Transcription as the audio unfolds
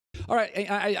All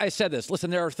right, I said this. Listen,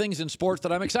 there are things in sports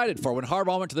that I'm excited for. When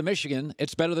Harbaugh went to the Michigan,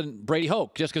 it's better than Brady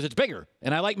Hoke just because it's bigger.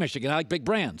 And I like Michigan. I like big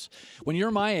brands. When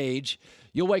you're my age,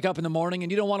 you'll wake up in the morning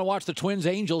and you don't want to watch the Twins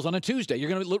Angels on a Tuesday.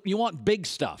 You want big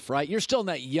stuff, right? You're still in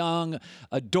that young,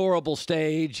 adorable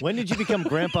stage. When did you become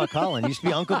Grandpa Colin? You used to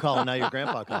be Uncle Colin, now you're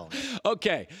Grandpa Colin.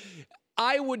 Okay.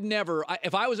 I would never,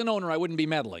 if I was an owner, I wouldn't be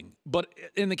meddling. But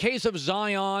in the case of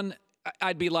Zion,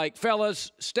 I'd be like,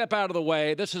 fellas, step out of the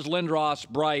way. This is Lindros,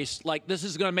 Bryce. Like, this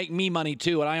is going to make me money,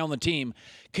 too, and I own the team.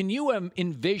 Can you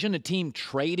envision a team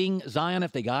trading Zion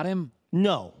if they got him?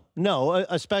 No,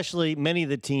 especially many of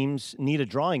the teams need a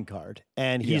drawing card,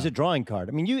 and he's a drawing card.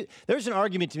 I mean, there's an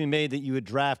argument to be made that you would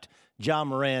draft Ja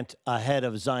Morant ahead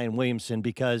of Zion Williamson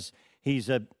because he's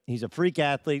a freak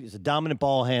athlete. He's a dominant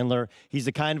ball handler. He's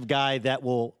the kind of guy that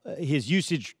his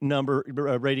usage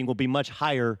rating will be much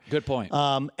higher. Good point.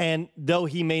 And though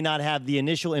he may not have the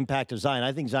initial impact of Zion,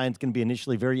 I think Zion's going to be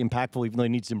initially very impactful, even though he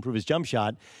needs to improve his jump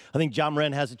shot. I think Ja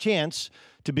Morant has a chance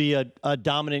to be a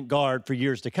dominant guard for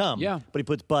years to come. Yeah. But he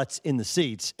puts butts in the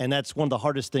seats, and that's one of the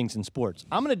hardest things in sports.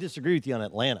 I'm going to disagree with you on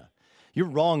Atlanta. You're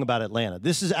wrong about Atlanta.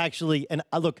 This is actually, and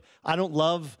look, I don't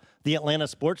love the Atlanta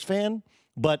sports fan,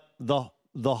 but the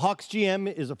Hawks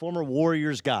GM is a former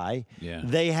Warriors guy. Yeah.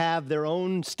 They have their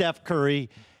own Steph Curry,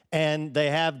 and they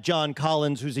have John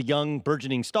Collins, who's a young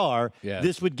burgeoning star. Yes.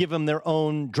 This would give them their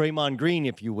own Draymond Green,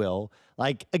 if you will.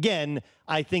 Like, again,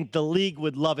 I think the league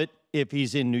would love it if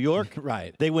he's in New York.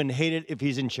 Right. They wouldn't hate it if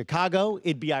he's in Chicago.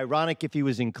 It'd be ironic if he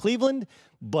was in Cleveland,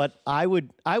 but I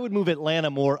would move Atlanta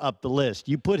more up the list.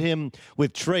 You put him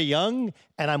with Trae Young,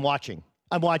 and I'm watching.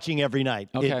 I'm watching every night.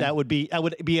 Okay. That would be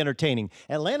entertaining.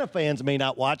 Atlanta fans may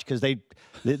not watch because they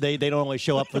don't always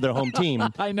show up for their home team.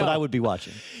 I know. But I would be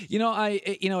watching.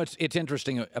 It's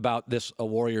interesting about this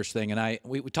Warriors thing, and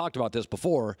we talked about this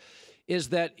before, is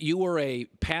that you were a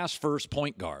pass-first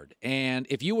point guard, and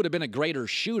if you would have been a greater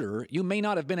shooter, you may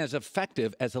not have been as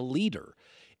effective as a leader.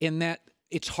 In that,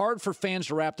 it's hard for fans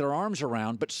to wrap their arms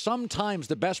around, but sometimes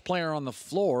the best player on the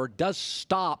floor does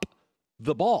stop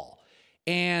the ball.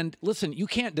 And listen, you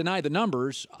can't deny the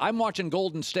numbers. I'm watching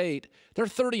Golden State. They're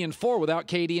 30-4 without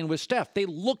KD and with Steph. They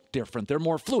look different. They're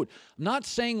more fluid. I'm not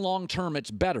saying long-term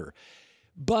it's better.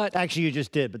 But actually, you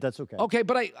just did, but that's okay. Okay,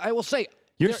 but I will say,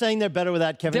 you're saying they're better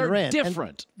without Kevin Durant. They're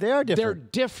different. They are different. They're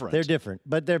different. They're different,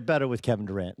 but they're better with Kevin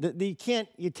Durant.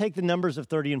 You take the numbers of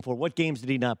 30-4. What games did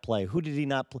he not play? Who did he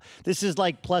not play? This is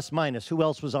like plus minus. Who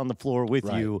else was on the floor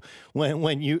with you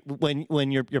when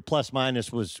your plus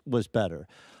minus was better?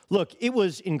 Look, it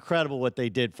was incredible what they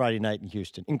did Friday night in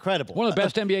Houston. Incredible. One of the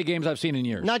best NBA games I've seen in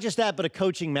years. Not just that, but a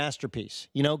coaching masterpiece.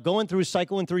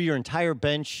 Cycling through your entire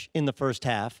bench in the first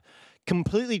half,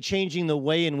 completely changing the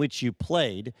way in which you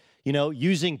played,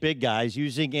 using big guys,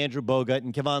 using Andrew Bogut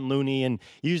and Kevon Looney, and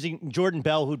using Jordan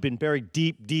Bell, who'd been buried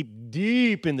deep, deep,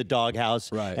 deep in the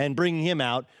doghouse, and bringing him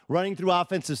out, running through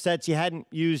offensive sets you hadn't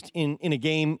used in a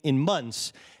game in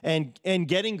months, and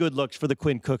getting good looks for the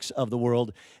Quinn Cooks of the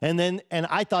world. And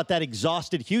I thought that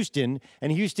exhausted Houston,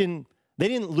 and Houston, they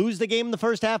didn't lose the game in the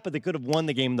first half, but they could have won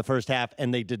the game in the first half,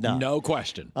 and they did not. No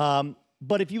question.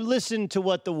 But if you listen to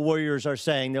what the Warriors are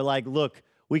saying, they're like, look,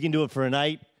 we can do it for a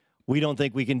night. We don't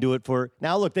think we can do it for...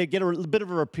 Now, look, they get a bit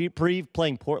of a reprieve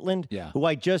playing Portland, who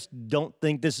I just don't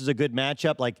think this is a good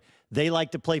matchup. Like, they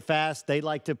like to play fast. They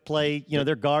like to play,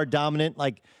 they're guard dominant.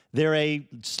 Like, they're a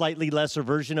slightly lesser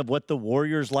version of what the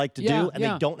Warriors like to do, and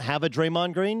they don't have a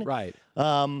Draymond Green. Right.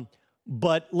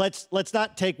 But let's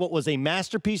not take what was a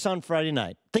masterpiece on Friday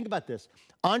night. Think about this.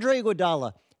 Andre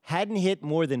Iguodala hadn't hit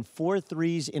more than 4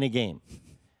 threes in a game,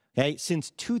 okay, since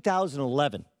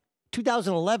 2011.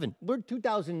 2011. We're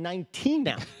 2019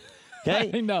 now.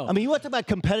 Okay? I know. I mean, you want to talk about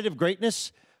competitive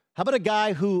greatness? How about a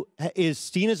guy who is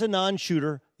seen as a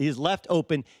non-shooter, he is left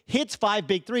open, hits 5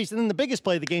 big threes, and then the biggest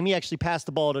play of the game, he actually passed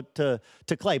the ball to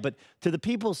Clay. But to the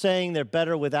people saying they're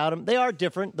better without him, they are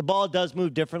different. The ball does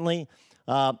move differently.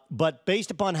 But based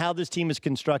upon how this team is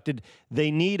constructed,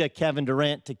 they need a Kevin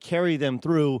Durant to carry them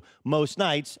through most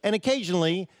nights. And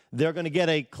occasionally, they're going to get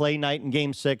a Clay night in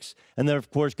Game 6. And they're, of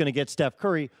course, going to get Steph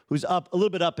Curry, who's up a little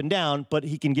bit up and down, but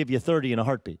he can give you 30 in a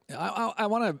heartbeat. I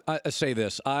want to say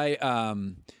this.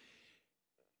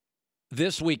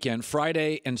 This weekend,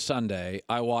 Friday and Sunday,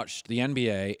 I watched the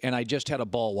NBA, and I just had a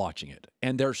ball watching it.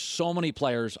 And there's so many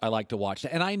players I like to watch.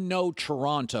 And I know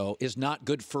Toronto is not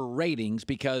good for ratings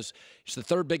because it's the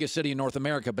 3rd biggest city in North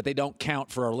America, but they don't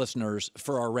count for our listeners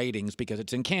for our ratings because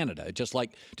it's in Canada, just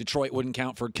like Detroit wouldn't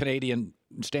count for Canadian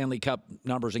Stanley Cup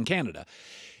numbers in Canada.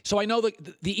 So I know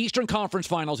that the Eastern Conference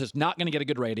Finals is not going to get a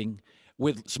good rating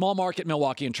with small market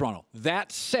Milwaukee and Toronto.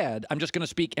 That said, I'm just going to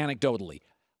speak anecdotally.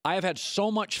 I have had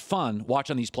so much fun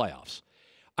watching these playoffs.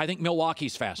 I think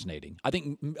Milwaukee's fascinating. I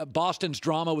think Boston's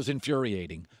drama was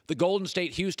infuriating. The Golden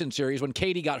State-Houston series, when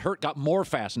Katie got hurt, got more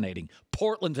fascinating.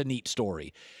 Portland's a neat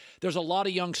story. There's a lot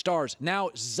of young stars. Now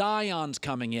Zion's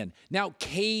coming in. Now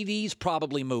Katie's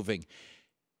probably moving.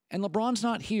 And LeBron's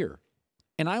not here.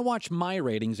 And I watch my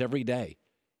ratings every day.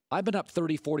 I've been up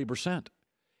 30, 40%.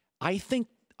 I think,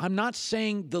 I'm not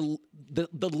saying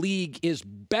the league is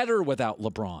better without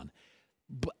LeBron.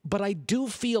 But I do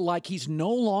feel like he's no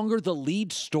longer the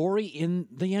lead story in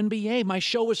the NBA. My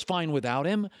show is fine without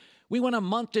him. We went a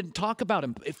month didn't talk about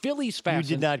him. Philly's fast.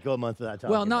 You did not go a month without talking.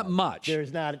 Well, not about much.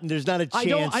 There's not a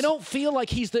chance. I don't feel like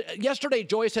he's the. Yesterday,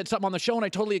 Joy said something on the show, and I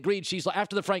totally agreed. She's like,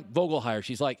 after the Frank Vogel hire,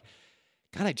 she's like,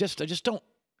 God, I just don't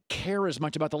care as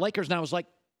much about the Lakers. And I was like,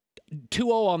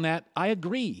 2-0 on that. I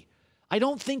agree. I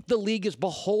don't think the league is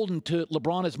beholden to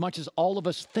LeBron as much as all of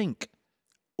us think.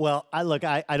 Well, I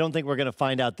don't think we're going to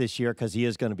find out this year because he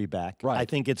is going to be back. Right. I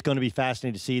think it's going to be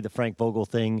fascinating to see the Frank Vogel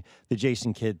thing, the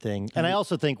Jason Kidd thing. And I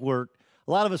also think a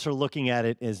lot of us are looking at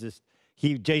it as this,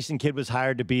 Jason Kidd was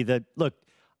hired to be look,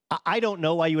 I don't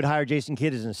know why you would hire Jason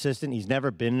Kidd as an assistant. He's never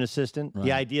been an assistant. Right.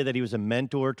 The idea that he was a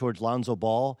mentor towards Lonzo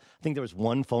Ball, I think there was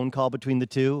one phone call between the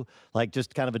two, like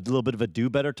just kind of a little bit of a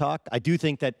do-better talk. I do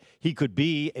think that he could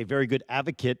be a very good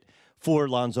advocate for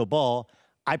Lonzo Ball.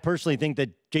 I personally think that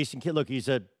Jason Kidd, look, he's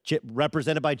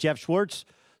represented by Jeff Schwartz.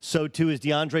 So too is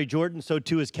DeAndre Jordan. So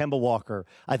too is Kemba Walker.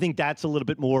 I think that's a little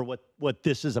bit more what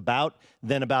this is about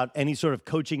than about any sort of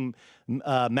coaching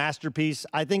masterpiece.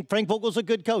 I think Frank Vogel's a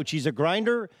good coach. He's a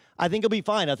grinder. I think he'll be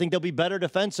fine. I think they'll be better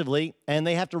defensively, and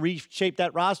they have to reshape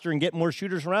that roster and get more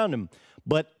shooters around him.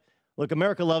 But look,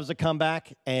 America loves a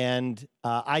comeback, and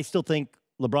I still think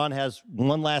LeBron has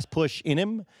one last push in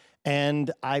him. And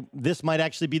this might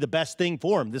actually be the best thing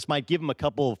for him. This might give him a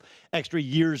couple of extra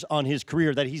years on his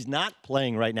career that he's not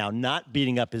playing right now, not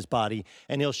beating up his body,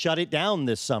 and he'll shut it down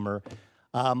this summer.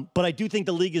 But I do think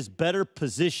the league is better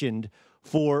positioned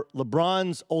for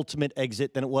LeBron's ultimate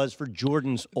exit than it was for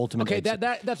Jordan's ultimate exit.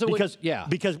 That's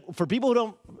because for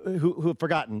people who have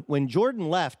forgotten, when Jordan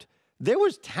left, there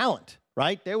was talent.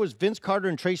 Right? There was Vince Carter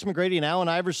and Tracy McGrady and Allen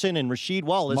Iverson and Rasheed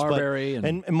Wallace.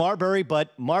 And Marbury,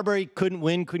 but Marbury couldn't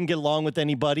win, couldn't get along with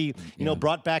anybody. You know,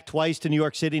 brought back twice to New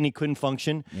York City and he couldn't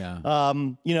function. Yeah.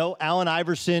 You know, Allen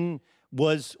Iverson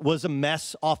was a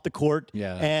mess off the court.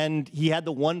 Yeah. And he had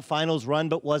the one finals run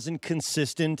but wasn't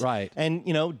consistent. Right. And,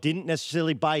 you know, didn't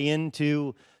necessarily buy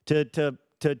into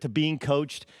to being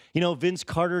coached. You know, Vince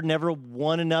Carter never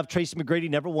won enough. Tracy McGrady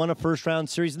never won a first-round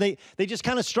series. And they just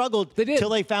kind of struggled until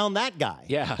they found that guy.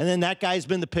 Yeah. And then that guy's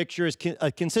been the picture as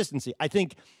consistency. I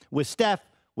think with Steph,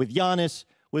 with Giannis,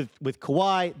 with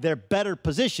Kawhi, they're better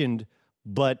positioned,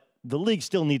 but the league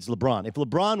still needs LeBron. If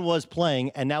LeBron was playing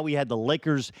and now we had the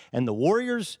Lakers and the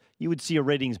Warriors, you would see a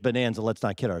ratings bonanza. Let's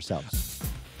not kid ourselves.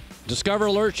 Discover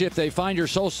alerts if they find your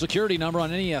social security number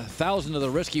on any 1,000 of the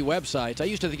risky websites. I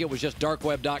used to think it was just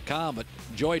darkweb.com, but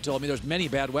Joy told me there's many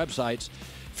bad websites.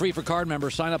 Free for card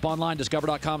members. Sign up online,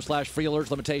 discover.com/free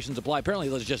alerts. Limitations apply. Apparently,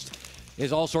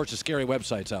 there's all sorts of scary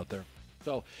websites out there.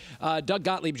 So, Doug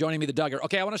Gottlieb joining me, the Duggar.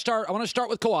 Okay, I want to start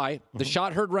with Kawhi. The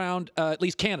shot heard round at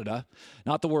least Canada,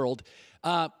 not the world.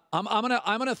 I'm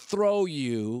gonna throw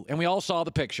you, and we all saw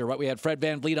the picture, right? We had Fred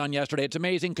VanVleet on yesterday. It's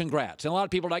amazing. Congrats. And a lot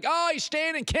of people are like, oh, he's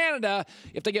staying in Canada.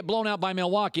 If they get blown out by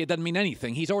Milwaukee, it doesn't mean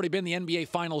anything. He's already been the NBA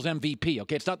Finals MVP.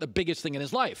 Okay, it's not the biggest thing in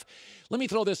his life. Let me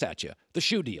throw this at you. The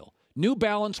shoe deal. New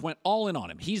Balance went all in on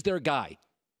him. He's their guy.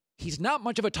 He's not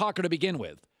much of a talker to begin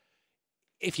with.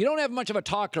 If you don't have much of a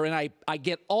talker, and I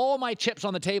get all my chips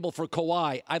on the table for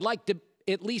Kawhi, I'd like to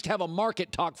at least have a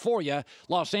market talk for you,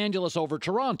 Los Angeles over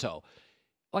Toronto.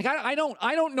 Like, I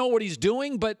don't know what he's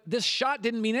doing, but this shot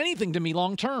didn't mean anything to me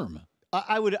long term.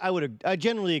 I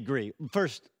generally agree.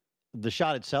 First, the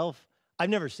shot itself, I've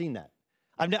never seen that.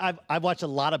 I've watched a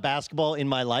lot of basketball in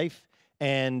my life,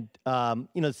 and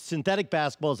you know, synthetic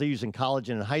basketballs they use in college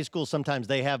and in high school, sometimes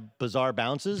they have bizarre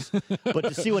bounces. But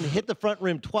to see one hit the front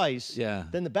rim twice,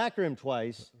 then the back rim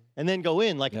twice, and then go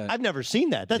in, like, I've never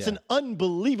seen that. That's an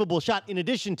unbelievable shot, in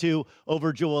addition to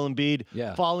over Joel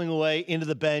Embiid, falling away into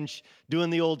the bench, doing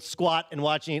the old squat and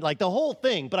watching it, like the whole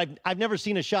thing. But I've never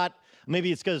seen a shot.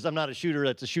 Maybe it's because I'm not a shooter.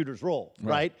 That's a shooter's role,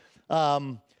 right?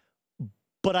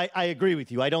 But I agree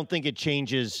with you. I don't think it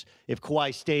changes if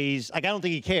Kawhi stays. Like, I don't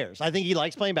think he cares. I think he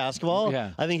likes playing basketball.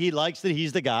 I think he likes that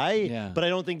he's the guy. But I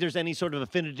don't think there's any sort of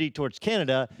affinity towards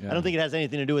Canada. I don't think it has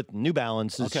anything to do with New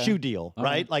Balance's shoe deal,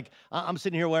 right? Like, I'm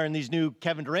sitting here wearing these new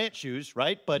Kevin Durant shoes,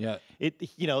 right? But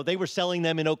you know, they were selling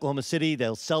them in Oklahoma City.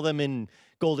 They'll sell them in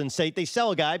Golden State. They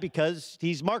sell a guy because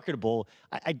he's marketable.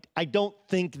 I don't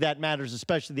think that matters,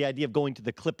 especially the idea of going to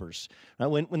the Clippers.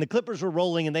 When the Clippers were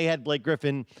rolling and they had Blake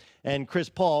Griffin and Chris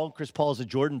Paul is a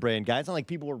Jordan brand guy. It's not like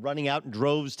people were running out in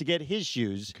droves to get his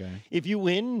shoes. Okay. If you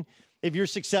win, if you're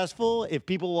successful, if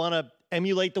people want to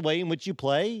emulate the way in which you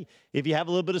play, if you have a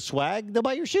little bit of swag, they'll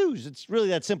buy your shoes. It's really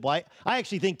that simple. I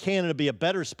actually think Canada would be a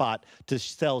better spot to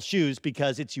sell shoes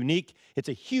because it's unique. It's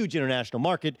a huge international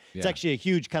market. Yeah. It's actually a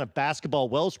huge kind of basketball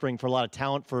wellspring for a lot of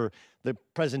talent for the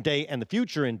present day and the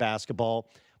future in basketball.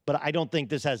 But I don't think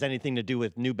this has anything to do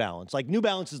with New Balance. Like, New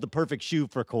Balance is the perfect shoe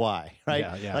for Kawhi, right?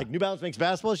 Yeah, yeah. Like, New Balance makes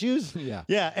basketball shoes? Yeah.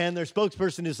 Yeah, and their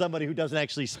spokesperson is somebody who doesn't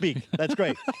actually speak. That's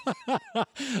great.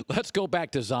 Let's go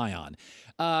back to Zion.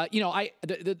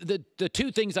 The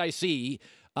two things I see,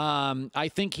 I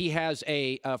think he has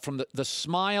from the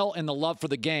smile and the love for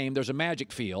the game, there's a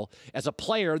magic feel. As a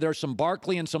player, there's some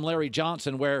Barkley and some Larry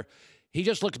Johnson where he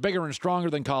just looks bigger and stronger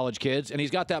than college kids, and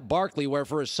he's got that Barkley where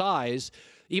for his size,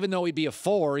 even though he'd be a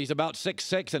 4, he's about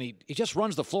 6'6", and he just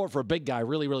runs the floor for a big guy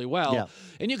really, really well. Yeah.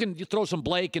 And you throw some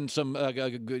Blake and some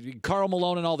Karl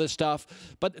Malone and all this stuff.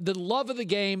 But the love of the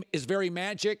game is very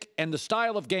Magic, and the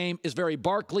style of game is very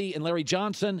Barkley and Larry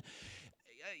Johnson.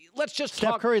 Let's just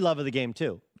Steph talk. Curry love of the game,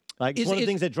 too. Like, it's one of the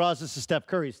things that draws us to Steph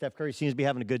Curry. Steph Curry seems to be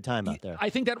having a good time out there. I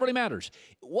think that really matters.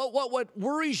 What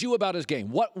worries you about his game?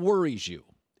 What worries you?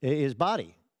 His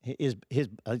body.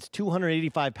 It's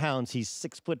 285 pounds. He's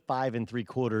 6'5"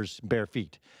 3/4 bare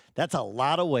feet. That's a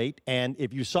lot of weight. And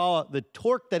if you saw the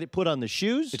torque that it put on the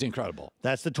shoes, it's incredible.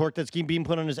 That's the torque that's being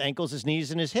put on his ankles, his knees,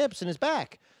 and his hips, and his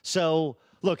back. So,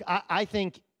 look, I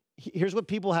think here's what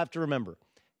people have to remember.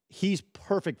 He's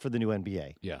perfect for the new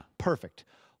NBA. Yeah. Perfect.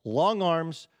 Long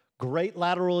arms, great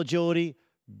lateral agility.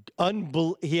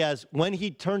 He has, when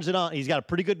he turns it on, he's got a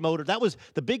pretty good motor. That was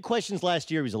the big questions last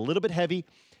year. He was a little bit heavy,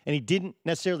 and he didn't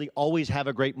necessarily always have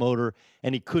a great motor,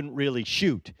 and he couldn't really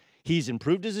shoot. He's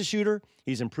improved as a shooter,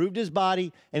 he's improved his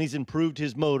body, and he's improved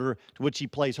his motor, to which he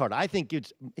plays hard. I think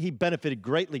he benefited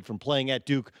greatly from playing at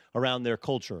Duke around their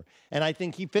culture. And I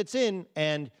think he fits in.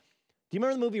 And do you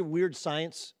remember the movie Weird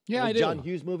Science? Yeah, I do. John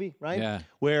Hughes movie, right? Yeah.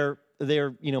 Where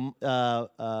they're,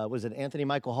 was it Anthony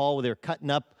Michael Hall, where they're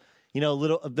cutting up,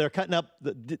 they're cutting up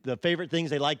the favorite things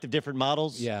they liked of different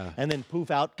models. Yeah. And then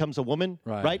poof, out comes a woman.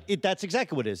 Right? That's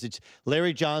exactly what it is. It's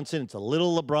Larry Johnson. It's a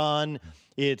little LeBron.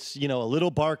 It's, a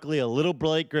little Barkley, a little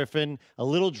Blake Griffin, a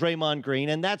little Draymond Green.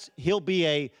 And he'll be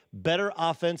a better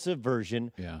offensive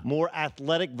version, more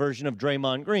athletic version of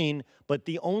Draymond Green. But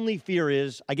the only fear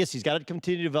is, I guess he's got to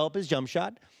continue to develop his jump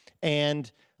shot and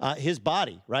his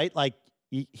body, right? Like,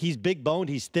 he's big boned,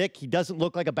 he's thick, he doesn't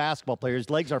look like a basketball player. His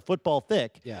legs are football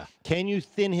thick. Yeah. Can you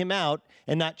thin him out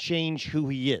and not change who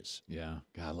he is? Yeah.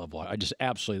 God, I love watching. I just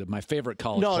absolutely, my favorite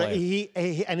college player. No, he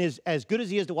as good as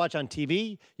he is to watch on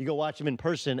TV, you go watch him in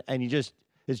person and his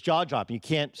jaw dropping. You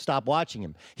can't stop watching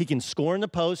him. He can score in the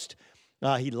post.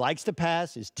 He likes to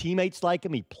pass. His teammates like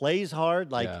him. He plays hard.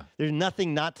 There's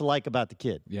nothing not to like about the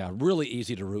kid. Yeah, really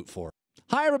easy to root for.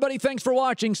 Hi, everybody. Thanks for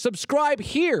watching. Subscribe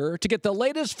here to get the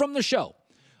latest from the show.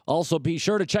 Also, be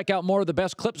sure to check out more of the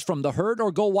best clips from The Herd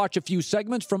or go watch a few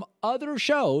segments from other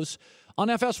shows on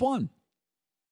FS1.